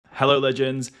Hello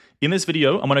legends. In this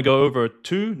video, I'm going to go over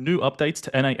two new updates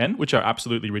to n8n, which are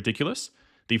absolutely ridiculous.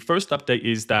 The first update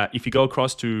is that if you go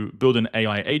across to build an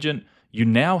AI agent, you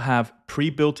now have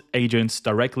pre-built agents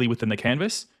directly within the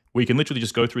canvas, where you can literally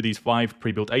just go through these 5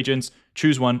 pre-built agents,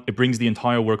 choose one, it brings the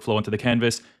entire workflow onto the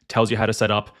canvas, tells you how to set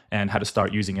up and how to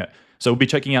start using it. So we'll be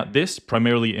checking out this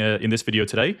primarily in this video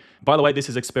today. By the way, this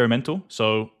is experimental,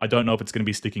 so I don't know if it's going to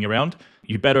be sticking around.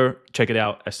 You better check it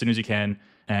out as soon as you can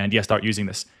and yeah, start using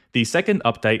this. The second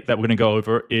update that we're going to go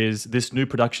over is this new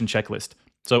production checklist.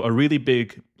 So a really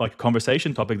big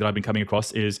conversation topic that I've been coming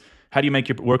across is how do you make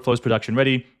your workflows production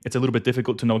ready? It's a little bit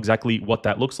difficult to know exactly what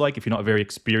that looks like if you're not very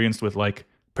experienced with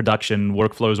production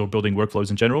workflows or building workflows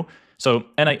in general. So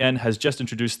n8n has just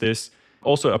introduced this,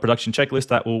 also a production checklist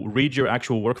that will read your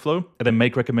actual workflow and then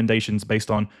make recommendations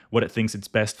based on what it thinks it's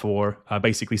best for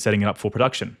basically setting it up for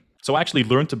production. So I actually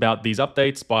learned about these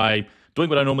updates by doing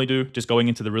what I normally do, just going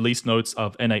into the release notes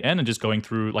of n8n and just going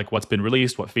through what's been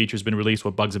released, what features been released,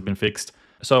 what bugs have been fixed.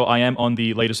 So I am on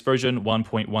the latest version,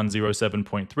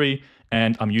 1.107.3,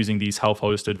 and I'm using the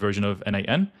self-hosted version of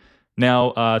n8n.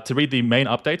 Now, to read the main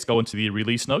updates, go into the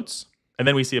release notes, and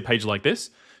then we see a page like this.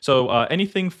 So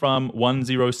anything from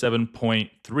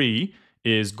 107.3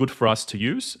 is good for us to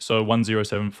use. So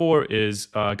 1074 is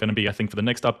going to be, I think, for the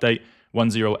next update.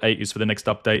 108 is for the next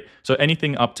update. So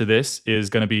anything up to this is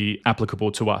going to be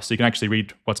applicable to us. So you can actually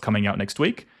read what's coming out next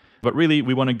week. But really,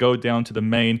 we want to go down to the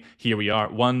main. Here we are,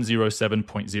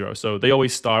 107.0. So they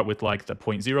always start with the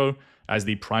 0.0 as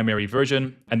the primary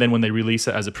version. And then when they release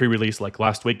it as a pre-release, like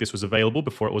last week, this was available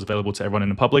before it was available to everyone in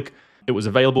the public. It was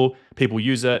available. People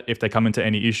use it. If they come into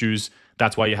any issues,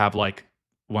 that's why you have 107.1,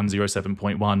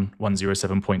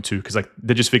 107.2, because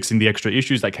they're just fixing the extra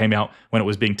issues that came out when it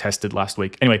was being tested last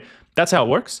week. Anyway, that's how it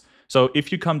works. So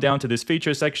if you come down to this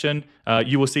feature section,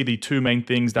 you will see the two main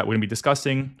things that we're going to be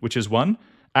discussing, which is one,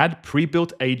 add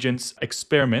pre-built agents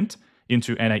experiment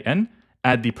into n8n,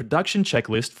 add the production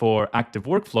checklist for active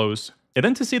workflows, and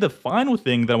then to see the final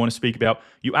thing that I want to speak about,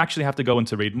 you actually have to go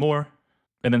into read more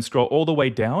and then scroll all the way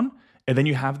down. And then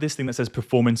you have this thing that says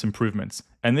performance improvements.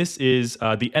 And this is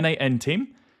the n8n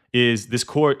team. This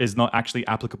core is not actually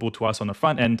applicable to us on the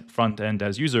front end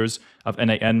as users of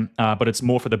n8n, but it's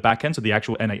more for the backend. So the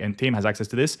actual n8n team has access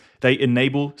to this. They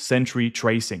enable Sentry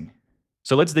tracing.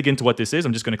 So let's dig into what this is.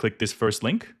 I'm just going to click this first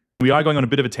link. We are going on a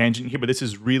bit of a tangent here, but this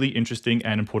is really interesting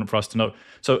and important for us to know.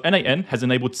 So n8n has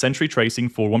enabled Sentry tracing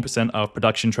for 1% of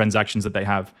production transactions that they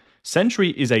have. Sentry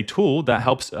is a tool that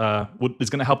helps, is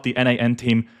going to help the n8n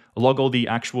team log all the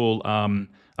actual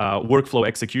workflow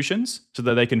executions so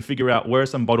that they can figure out where are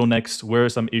some bottlenecks, where are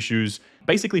some issues,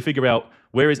 basically figure out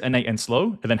where is n8n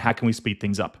slow, and then how can we speed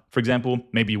things up. For example,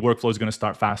 maybe your workflow is going to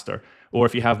start faster, or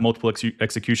if you have multiple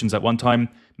executions at one time,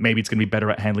 maybe it's going to be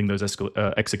better at handling those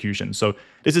executions. So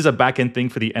this is a backend thing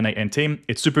for the n8n team.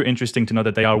 It's super interesting to know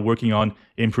that they are working on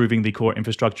improving the core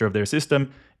infrastructure of their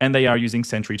system, and they are using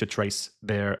Sentry to trace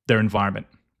their environment.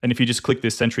 And if you just click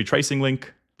this Sentry tracing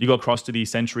link, you go across to the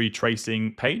Sentry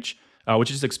tracing page, which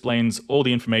just explains all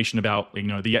the information about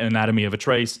the anatomy of a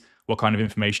trace, what kind of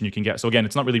information you can get. So again,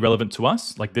 it's not really relevant to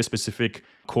us. This specific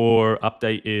core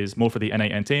update is more for the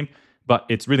n8n team, but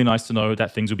it's really nice to know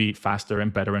that things will be faster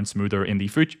and better and smoother in the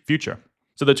future.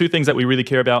 So the two things that we really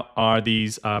care about are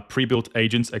these pre-built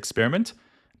agents experiment.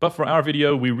 But for our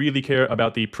video, we really care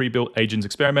about the pre-built agents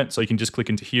experiment. So you can just click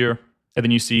into here, and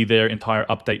then you see their entire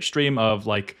update stream of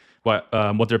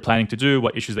what they're planning to do,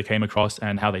 what issues they came across,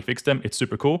 and how they fixed them. It's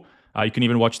super cool. You can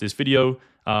even watch this video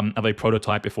of a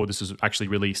prototype before this is actually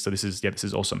released. So this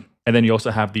is awesome. And then you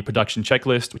also have the production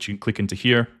checklist, which you can click into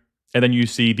here. And then you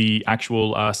see the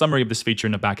actual summary of this feature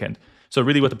in the backend. So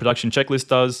really what the production checklist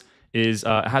does is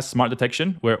it has smart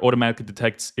detection, where it automatically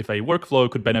detects if a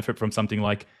workflow could benefit from something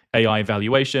like AI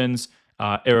evaluations,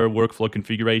 error workflow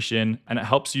configuration, and it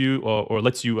helps you or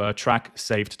lets you track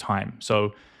saved time.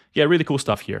 So yeah, really cool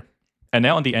stuff here. And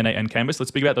now on the n8n canvas, let's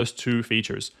speak about those two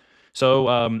features. So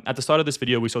at the start of this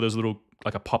video, we saw there's a little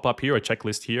a pop-up here, a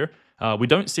checklist here. We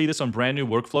don't see this on brand new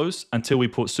workflows until we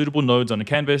put suitable nodes on the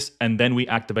canvas and then we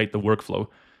activate the workflow.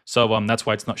 So that's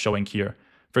why it's not showing here.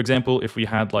 For example, if we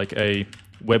had a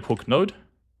webhook node,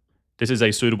 this is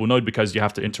a suitable node because you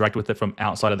have to interact with it from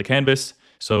outside of the canvas.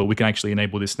 So we can actually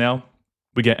enable this now.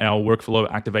 We get our workflow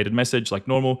activated message like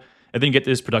normal, and then you get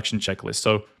this production checklist.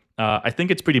 So I think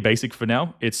it's pretty basic for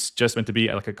now. It's just meant to be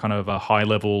a kind of a high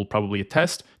level, probably a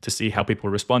test to see how people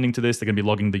are responding to this. They're going to be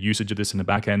logging the usage of this in the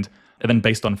backend. And then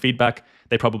based on feedback,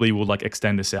 they probably will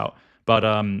extend this out. But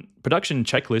production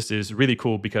checklist is really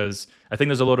cool because I think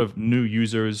there's a lot of new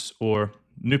users or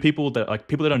new people that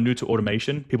people that are new to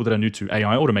automation, people that are new to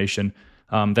AI automation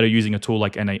that are using a tool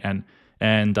like n8n.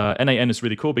 And n8n is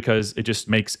really cool because it just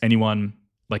makes anyone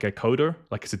like a coder,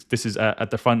 like this is at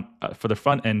the front, for the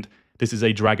front end, this is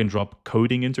a drag and drop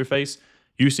coding interface.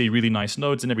 You see really nice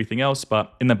nodes and everything else,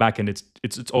 but in the backend,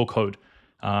 it's all code.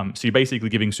 So you're basically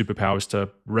giving superpowers to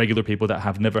regular people that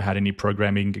have never had any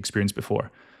programming experience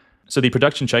before. So the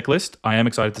production checklist, I am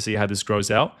excited to see how this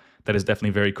grows out. That is definitely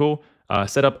very cool.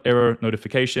 Setup error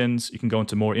notifications, you can go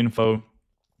into more info.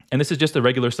 And this is just a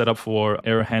regular setup for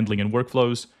error handling and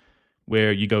workflows,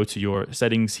 where you go to your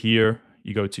settings here,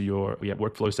 you go to your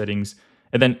workflow settings,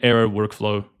 and then error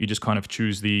workflow. You just kind of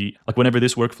choose like whenever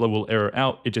this workflow will error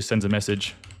out, it just sends a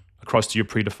message across to your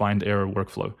predefined error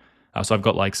workflow. So I've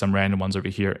got like some random ones over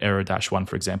here, error-1,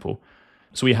 for example.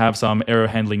 So we have some error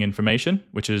handling information,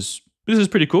 this is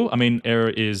pretty cool. I mean,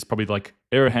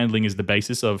 error handling is the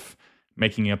basis of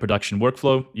making a production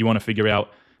workflow. You want to figure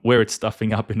out where it's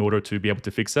stuffing up in order to be able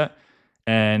to fix that.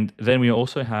 And then we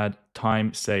also had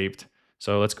time saved.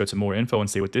 So let's go to more info and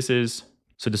see what this is.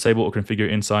 So disable or configure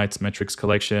insights, metrics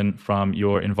collection from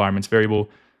your environments variable.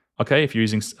 Okay, if you're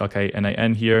using,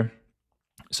 n8n here.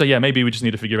 So yeah, maybe we just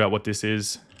need to figure out what this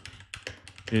is.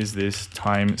 Is this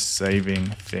time saving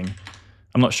thing?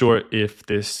 I'm not sure if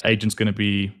this agent's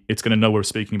it's going to know we're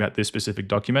speaking about this specific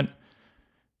document.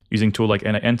 Using tool like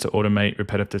n8n to automate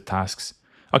repetitive tasks.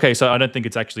 Okay, so I don't think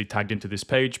it's actually tagged into this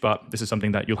page, but this is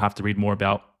something that you'll have to read more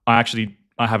about. I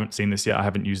haven't seen this yet. I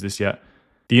haven't used this yet.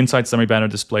 The Insights summary banner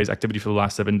displays activity for the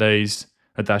last 7 days.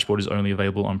 A dashboard is only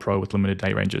available on Pro with limited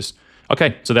date ranges.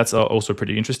 Okay, so that's also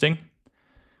pretty interesting.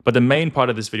 But the main part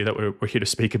of this video that we're here to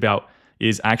speak about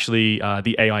is actually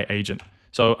the AI agent.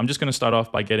 So I'm just going to start off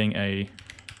by getting a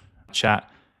chat.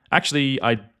 Actually,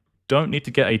 I don't need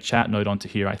to get a chat node onto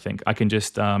here, I think. I can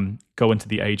just go into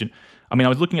the agent. I mean, I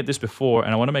was looking at this before,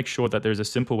 and I want to make sure that there's a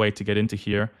simple way to get into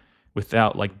here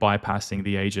without like bypassing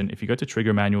the agent. If you go to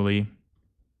trigger manually,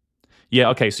 yeah,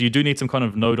 okay, so you do need some kind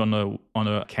of node on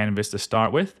a canvas to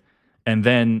start with. And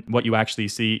then what you actually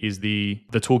see is the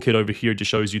toolkit over here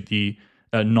just shows you the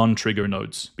non-trigger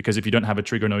nodes. Because if you don't have a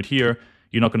trigger node here,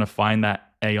 you're not going to find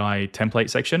that AI template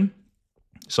section.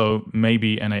 So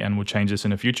maybe n8n will change this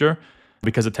in the future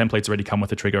because the templates already come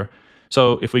with a trigger.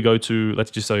 So if we go to,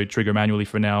 let's just say trigger manually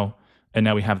for now, and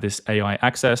now we have this AI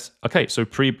access. Okay, so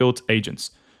pre-built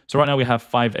agents. So right now we have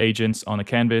 5 agents on a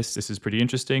canvas. This is pretty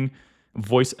interesting.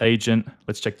 Voice agent,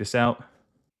 let's check this out.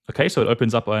 Okay, so it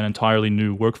opens up an entirely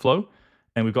new workflow.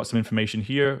 And we've got some information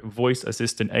here. Voice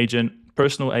assistant agent,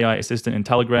 personal AI assistant in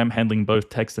Telegram, handling both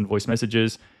text and voice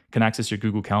messages, can access your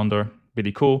Google Calendar.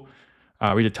 Really cool.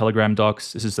 Read the Telegram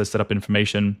docs. This is the setup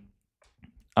information.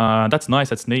 That's nice,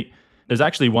 that's neat. There's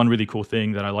actually one really cool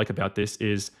thing that I like about this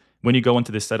is when you go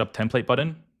into this setup template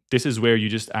button, this is where you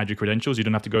just add your credentials. You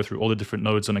don't have to go through all the different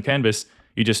nodes on a canvas.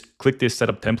 You just click this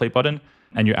setup template button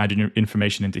and you're adding your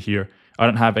information into here. I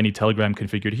don't have any Telegram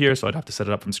configured here, so I'd have to set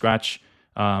it up from scratch.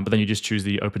 But then you just choose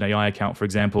the OpenAI account, for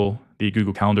example, the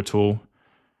Google Calendar tool,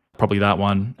 probably that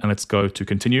one. And let's go to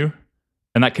continue.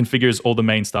 And that configures all the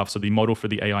main stuff. So the model for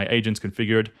the AI agent's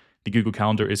configured. The Google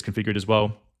Calendar is configured as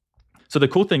well. So the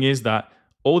cool thing is that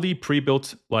all the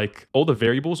pre-built, like all the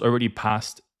variables already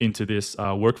passed into this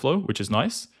workflow, which is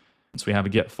nice. So we have a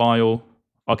get file.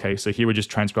 Okay, so here we're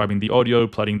just transcribing the audio,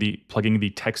 plugging the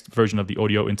text version of the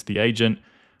audio into the agent,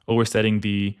 or we're setting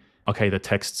the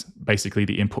text, basically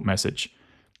the input message.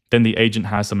 Then the agent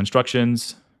has some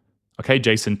instructions. Okay,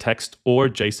 JSON text or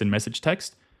JSON message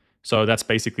text. So that's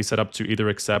basically set up to either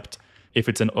accept if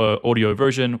it's an audio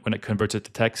version when it converts it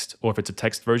to text, or if it's a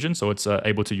text version, so it's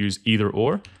able to use either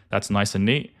or. That's nice and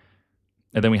neat.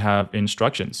 And then we have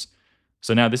instructions.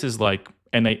 So now this is like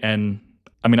n8n.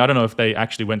 I mean, I don't know if they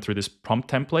actually went through this prompt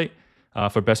template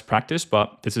for best practice,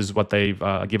 but this is what they've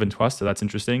given to us, so that's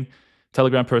interesting.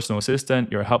 Telegram personal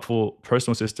assistant, you're a helpful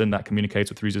personal assistant that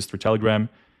communicates with users through Telegram.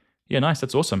 Yeah, nice,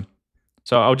 that's awesome.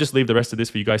 So I'll just leave the rest of this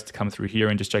for you guys to come through here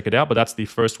and just check it out, but that's the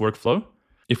first workflow.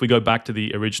 If we go back to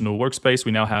the original workspace,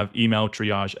 we now have email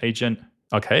triage agent.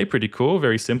 Okay, pretty cool,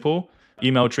 very simple.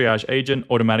 Email triage agent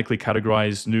automatically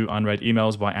categorize new unread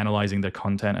emails by analyzing their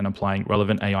content and applying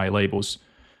relevant AI labels.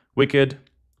 Wicked,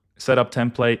 setup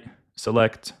template,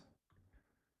 select.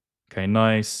 Okay,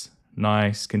 nice,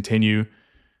 continue.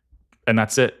 And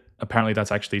that's it. Apparently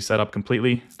that's actually set up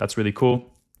completely. That's really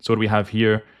cool. So what do we have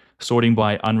here? Sorting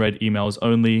by unread emails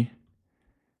only.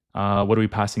 What are we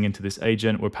passing into this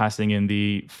agent? We're passing in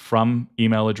the from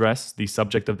email address, the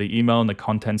subject of the email, and the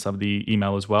contents of the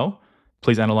email as well.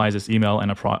 Please analyze this email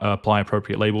and apply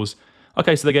appropriate labels.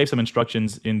 Okay, so they gave some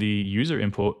instructions in the user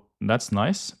input. That's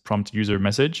nice. Prompt user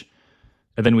message.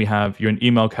 And then we have you're an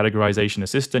email categorization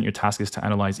assistant. Your task is to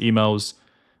analyze emails.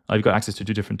 You've got access to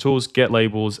 2 different tools, get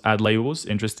labels, add labels.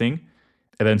 Interesting.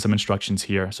 and then some instructions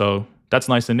here. So that's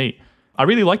nice and neat. I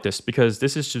really like this because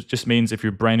this is just means if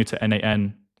you're brand new to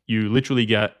n8n, you literally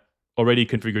get already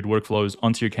configured workflows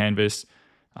onto your canvas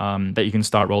that you can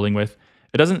start rolling with.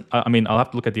 It doesn't, I mean, I'll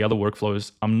have to look at the other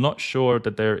workflows. I'm not sure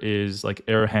that there is like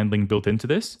error handling built into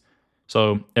this.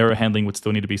 So error handling would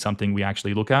still need to be something we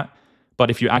actually look at. But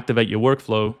if you activate your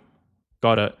workflow,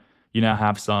 got it, you now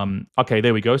have some, okay,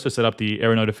 there we go. So set up the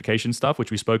error notification stuff,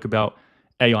 which we spoke about,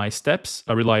 AI steps,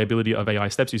 a reliability of AI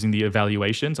steps using the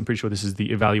evaluations. I'm pretty sure this is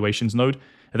the evaluations node,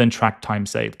 and then track time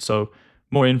saved. So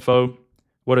more info.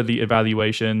 What are the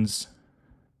evaluations?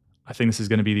 I think this is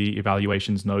going to be the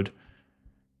evaluations node.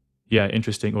 Yeah,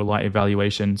 interesting, or light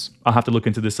evaluations. I'll have to look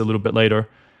into this a little bit later.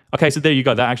 Okay, so there you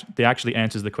go. That actually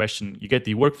answers the question. You get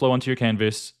the workflow onto your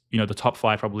canvas, you know, the top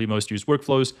 5 probably most used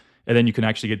workflows, and then you can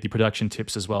actually get the production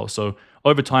tips as well. So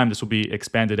over time, this will be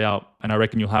expanded out, and I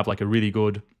reckon you'll have like a really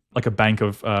good, like a bank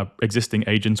of existing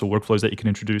agents or workflows that you can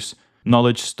introduce.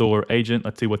 Knowledge store agent.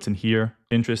 Let's see what's in here.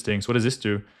 Interesting. So what does this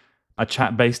do? A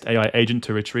chat-based AI agent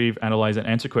to retrieve, analyze, and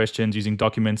answer questions using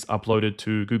documents uploaded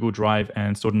to Google Drive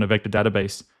and stored in a vector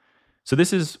database. So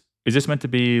this is this meant to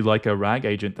be like a RAG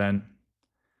agent then?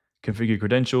 Configure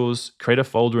credentials, create a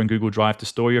folder in Google Drive to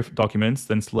store your documents,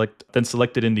 then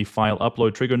select it in the file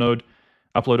upload trigger node,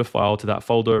 upload a file to that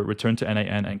folder, return to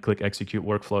n8n, and click execute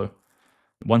workflow.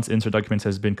 Once insert documents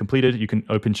has been completed, you can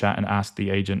open chat and ask the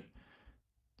agent.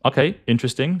 Okay,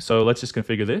 interesting. So let's just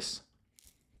configure this.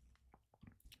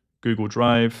 Google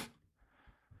Drive.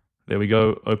 There we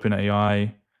go.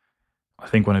 OpenAI. I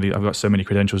think one of these, I've got so many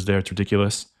credentials there, it's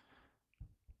ridiculous.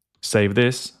 Save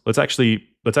this. Let's actually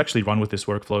run with this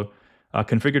workflow.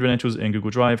 Configure credentials in Google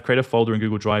Drive, create a folder in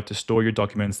Google Drive to store your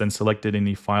documents, then select it in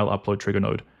the file upload trigger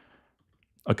node.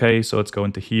 Okay, so let's go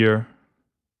into here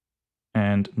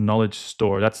and knowledge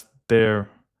store. That's their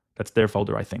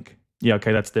folder, I think. Yeah,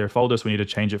 okay, that's their folder, so we need to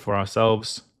change it for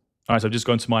ourselves. All right, so I've just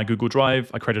gone to my Google Drive.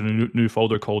 I created a new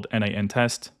folder called n8n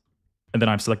test, and then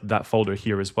I've selected that folder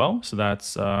here as well. So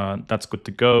that's good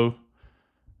to go.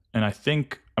 And I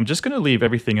think I'm just going to leave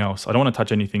everything else. I don't want to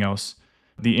touch anything else.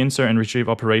 The insert and retrieve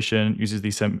operation uses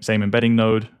the same embedding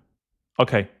node.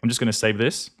 Okay, I'm just going to save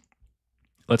this.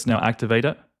 Let's now activate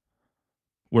it.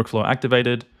 Workflow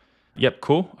activated. Yep,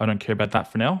 cool. I don't care about that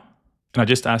for now. And I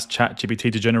just asked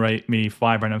ChatGPT to generate me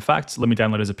 5 random facts. Let me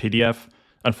download it as a PDF.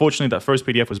 Unfortunately, that first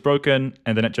PDF was broken,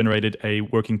 and then it generated a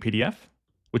working PDF,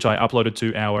 which I uploaded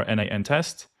to our n8n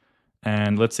test.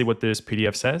 And let's see what this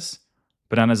PDF says.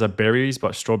 Bananas are berries,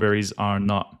 but strawberries are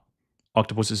not.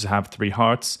 Octopuses have 3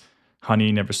 hearts.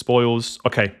 Honey never spoils.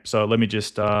 Okay, so let me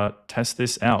just test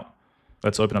this out.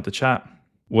 Let's open up the chat.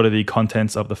 What are the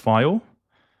contents of the file?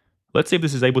 Let's see if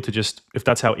this is able to if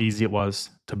that's how easy it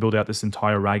was to build out this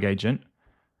entire RAG agent.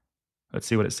 Let's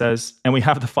see what it says. And we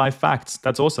have the 5 facts.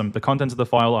 That's awesome. The contents of the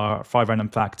file are 5 random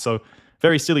facts. So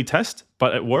very silly test,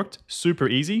 but it worked. Super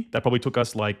easy. That probably took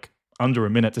us like under a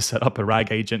minute to set up a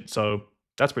RAG agent. So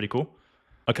that's pretty cool.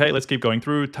 Okay, let's keep going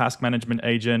through. Task management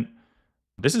agent.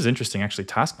 This is interesting, actually.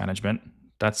 Task management.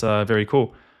 That's very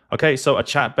cool. Okay, so a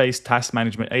chat-based task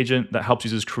management agent that helps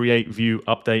users create, view,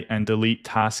 update, and delete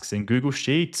tasks in Google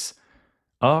Sheets.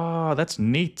 Ah, that's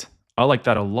neat. I like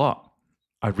that a lot.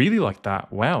 I really like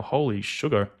that. Wow, holy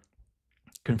sugar.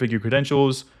 Configure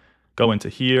credentials, go into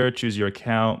here, choose your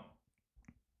account,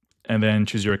 and then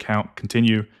choose your account,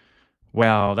 continue.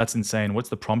 Wow, that's insane. What's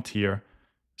the prompt here?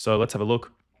 So let's have a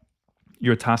look.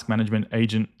 You're a task management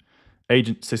agent.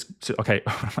 Okay,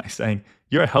 what am I saying?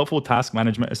 You're a helpful task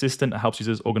management assistant that helps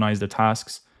users organize their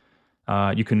tasks.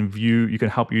 You can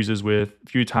help users with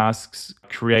view tasks,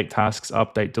 create tasks,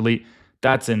 update, delete.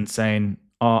 That's insane.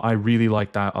 Oh, I really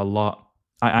like that a lot.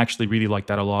 I actually really like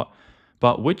that a lot.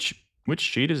 But which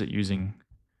sheet is it using?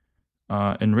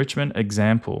 Enrichment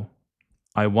example.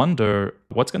 I wonder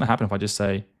what's going to happen if I just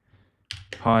say,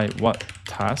 hi, what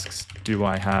tasks do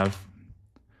I have?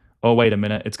 Oh, wait a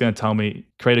minute. It's going to tell me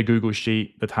create a Google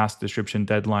Sheet, the task description,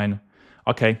 deadline.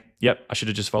 Okay. Yep. I should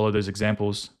have just followed those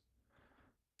examples.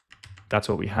 That's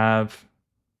what we have.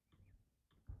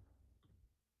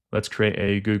 Let's create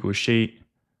a Google Sheet.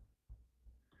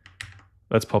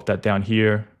 Let's pop that down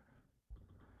here.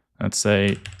 Let's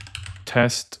say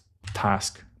test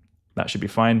task. That should be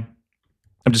fine.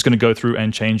 I'm just going to go through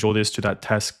and change all this to that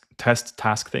test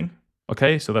task thing.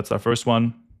 Okay, so that's our first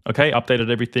one. Okay, updated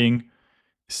everything,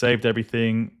 saved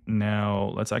everything.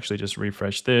 Now let's actually just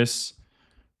refresh this,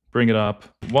 bring it up.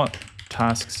 What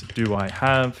tasks do I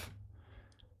have?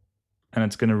 And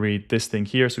it's going to read this thing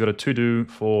here. So we've got a to-do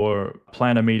for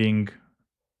plan a meeting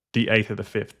the 8th or the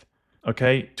 5th.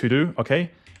 Okay, to-do, okay.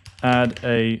 Add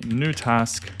a new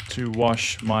task to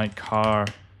wash my car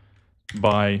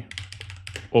by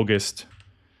August,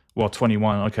 well,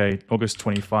 21. Okay, August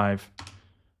 25.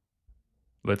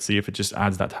 Let's see if it just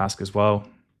adds that task as well.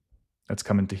 Let's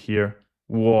come into here.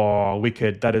 Whoa,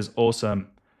 wicked. That is awesome.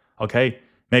 Okay,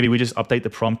 maybe we just update the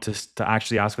prompt to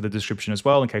actually ask for the description as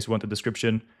well in case we want the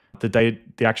description. The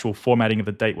date, the actual formatting of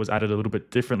the date was added a little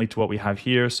bit differently to what we have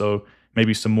here. So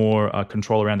maybe some more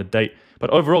control around the date. But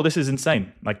overall, this is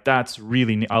insane. Like that's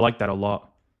really neat. I like that a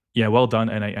lot. Yeah, well done,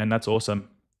 n8n. That's awesome.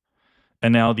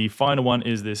 And now the final one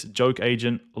is this joke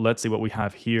agent. Let's see what we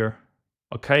have here.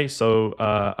 Okay, so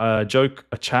a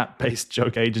chat-based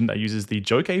joke agent that uses the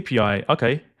joke API.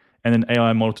 Okay, and an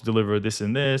AI model to deliver this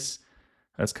and this.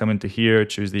 Let's come into here,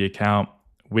 choose the account.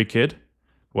 Wicked.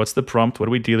 What's the prompt? What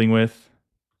are we dealing with?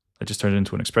 Let's just turn it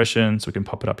into an expression so we can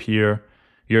pop it up here.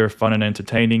 You're fun and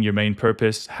entertaining, your main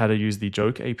purpose, how to use the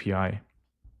joke API.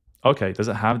 Okay, does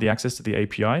it have the access to the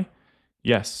API?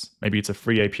 Yes, maybe it's a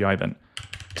free API then.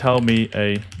 Tell me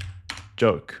a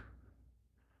joke.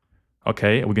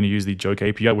 Okay, we're going to use the joke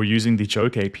API. We're using the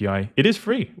joke API. It is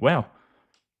free. Wow.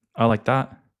 I like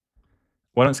that.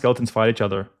 Why don't skeletons fight each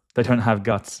other? They don't have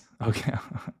guts. Okay.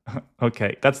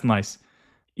 Okay, that's nice.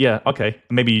 Yeah, okay.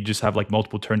 Maybe you just have like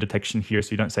multiple turn detection here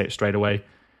so you don't say it straight away.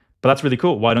 But that's really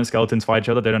cool. Why don't skeletons fight each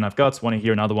other? They don't have guts. Want to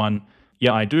hear another one?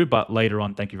 Yeah, I do, but later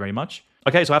on. Thank you very much.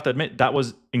 Okay, so I have to admit, that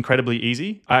was incredibly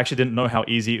easy. I actually didn't know how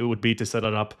easy it would be to set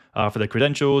it up for the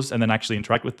credentials and then actually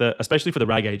interact with it, especially for the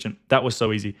RAG agent. That was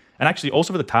so easy. And actually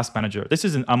also for the task manager. This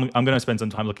isn't, I'm going to spend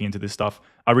some time looking into this stuff.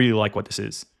 I really like what this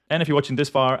is. And if you're watching this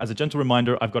far, as a gentle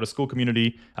reminder, I've got a school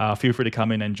community. Feel free to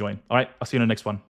come in and join. All right, I'll see you in the next one.